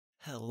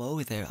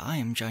Hello there, I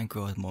am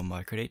GiantGrotle with more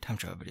Mario Kart 8 time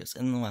travel videos.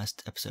 In the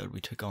last episode,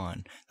 we took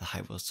on the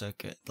Hyrule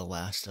Circuit, the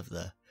last of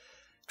the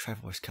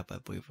Triforce Cup, I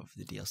believe, of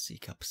the DLC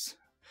Cups.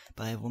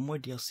 But I have one more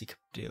DLC Cup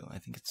to do. I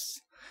think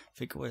it's, I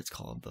forget what it's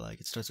called, but like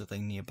it starts with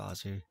like Near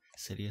Bowser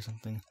City or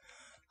something.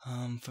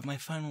 For my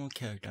final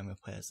character I'm gonna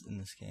play as in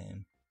this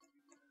game.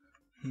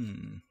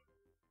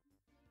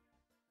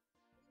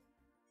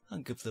 I'll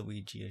give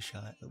Luigi a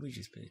shot.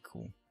 Luigi's pretty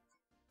cool.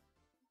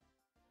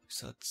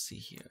 So let's see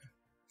here.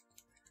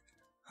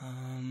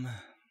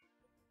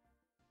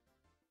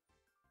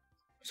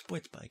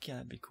 Sports bike, yeah,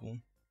 that'd be cool.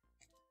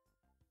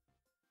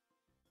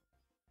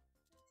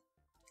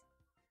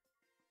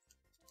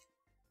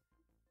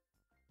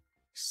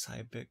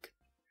 Cyber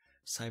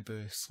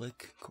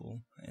Slick,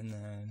 cool. And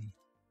then,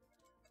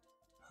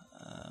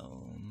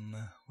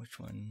 which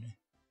one?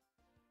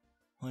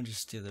 I'll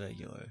just do the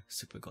regular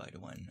Super Glider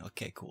one.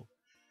 Okay, cool.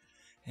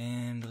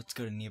 And let's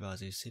go to Near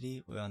Bowser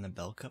City. We're on the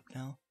Bell Cup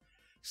now.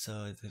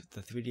 So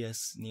the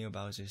 3DS Neo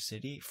Bowser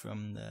City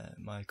from the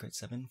Mario Kart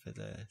 7 for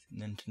the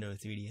Nintendo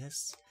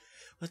 3DS.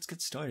 Let's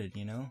get started,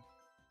 you know?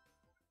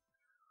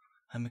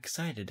 I'm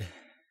excited.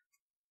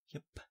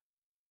 Yep.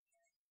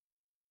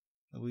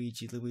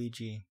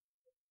 Luigi.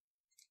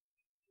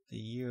 The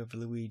year of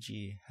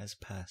Luigi has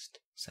passed,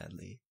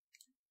 sadly.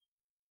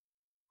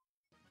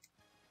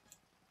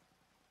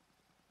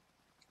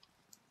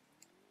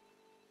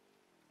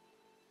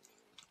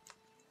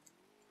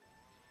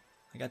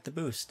 I got the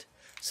boost.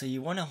 So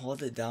you want to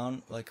hold it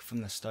down like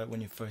from the start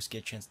when you first get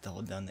a chance to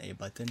hold down the A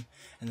button,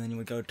 and then you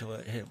would go to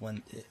hit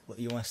one.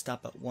 You want to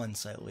stop at 1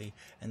 slightly,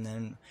 and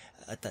then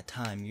at that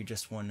time you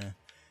just want to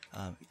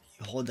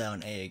hold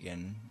down A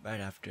again right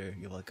after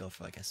you let go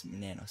for like a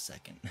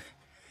nanosecond.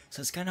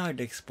 So it's kind of hard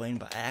to explain,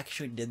 but I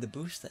actually did the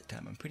boost that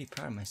time. I'm pretty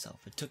proud of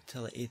myself. It took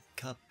till the 8th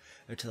cup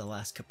or to the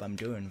last cup I'm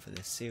doing for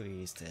this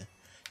series to,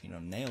 you know,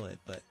 nail it.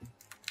 But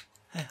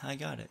hey, I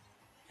got it.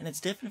 And it's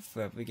different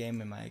for every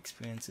game in my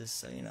experiences,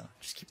 so, you know,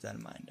 just keep that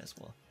in mind as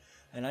well.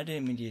 And I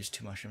didn't mean to use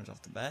 2 mushrooms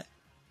off the bat.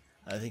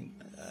 I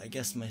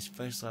guess my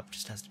first lap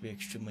just has to be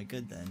extremely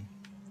good then.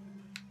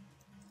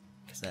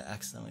 Because I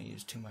accidentally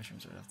used 2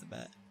 mushrooms right off the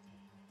bat.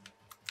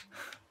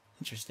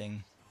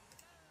 Interesting.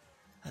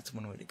 That's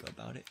one way to go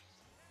about it.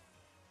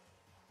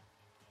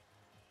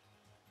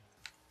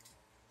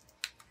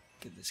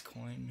 Get this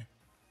coin.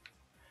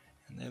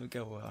 And there we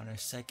go, we're on our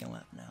 2nd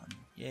lap now.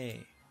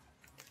 Yay.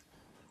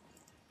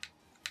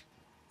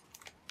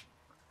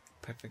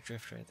 Perfect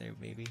drift right there,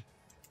 baby.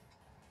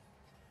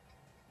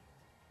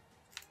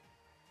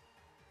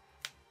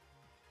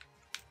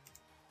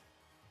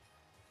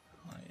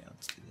 Oh yeah,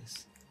 let's do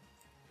this.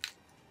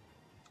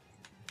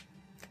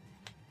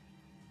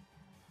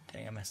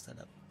 Dang, I messed that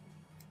up.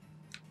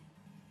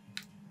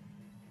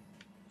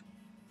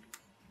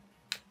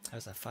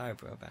 There's a fire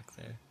bro back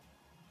there.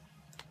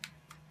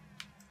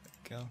 There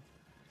we go.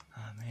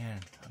 Oh man,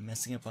 I'm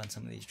messing up on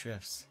some of these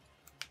drifts.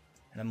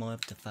 And I'm only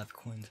up to 5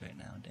 coins right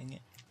now, dang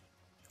it.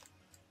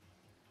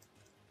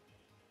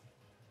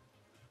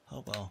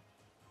 Oh well.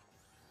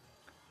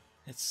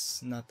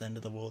 It's not the end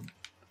of the world,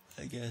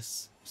 I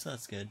guess, so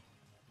that's good.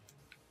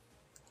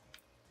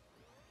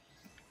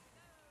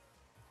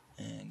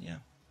 And yeah.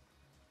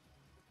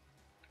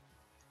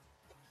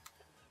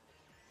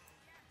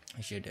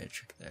 I should have did a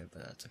trick there,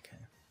 but that's okay.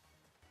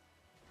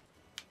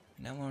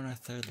 Now we're on our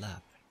 3rd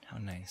lap. How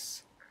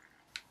nice.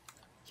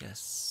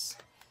 Yes.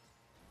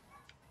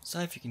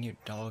 Sorry if you can hear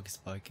dogs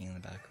barking in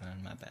the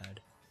background, my bad.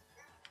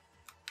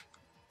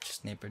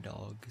 Just neighbor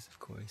dogs, of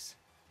course.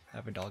 I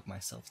have a dog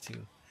myself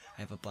too.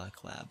 I have a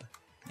black lab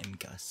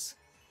named Gus.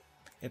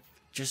 If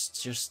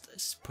just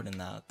putting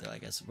that out there, I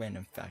guess,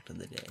 random fact of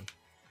the day.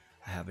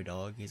 I have a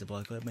dog, he's a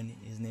black lab, and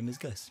his name is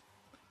Gus.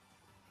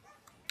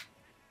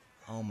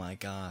 Oh my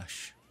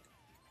gosh.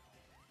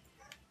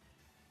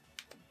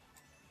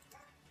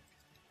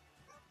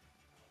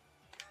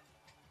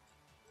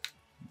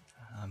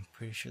 I'm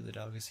pretty sure the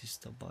dog is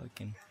still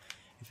barking.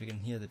 If you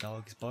can hear the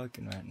dogs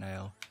barking right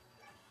now.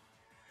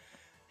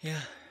 Yeah,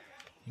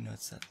 you know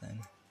it's that then.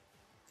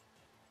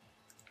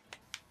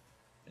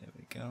 There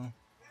we go.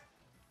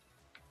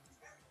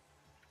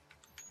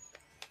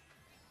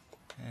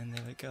 And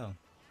there we go.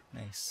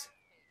 Nice.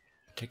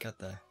 Check out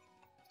the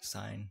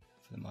sign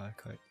for the Mario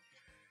Kart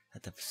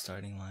at the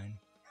starting line.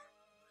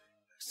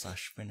 /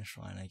 finish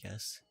line, I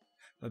guess.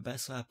 My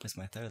best lap was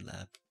my 3rd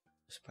lap,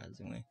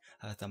 surprisingly.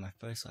 I thought my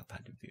 1st lap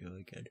had to be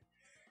really good.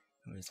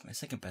 It was my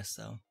 2nd best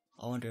though.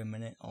 All under a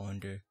minute, all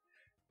under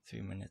 3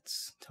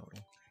 minutes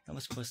total. That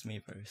was close to me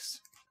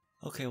verse.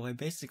 Okay, well I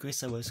basically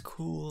said was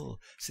cool.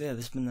 So yeah,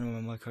 this has been the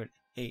Mario Kart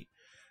 8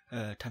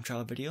 time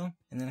trial video.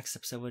 In the next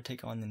episode, we'll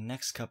take on the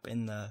next cup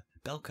in the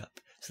Bell Cup.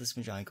 So this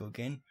has been GiantGrotle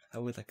again. I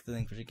would like to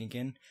thank you for watching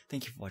again.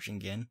 Thank you for watching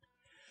again.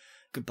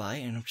 Goodbye,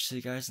 and I hope to see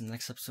you guys in the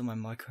next episode of my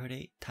Mario Kart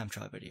 8 time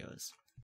trial videos.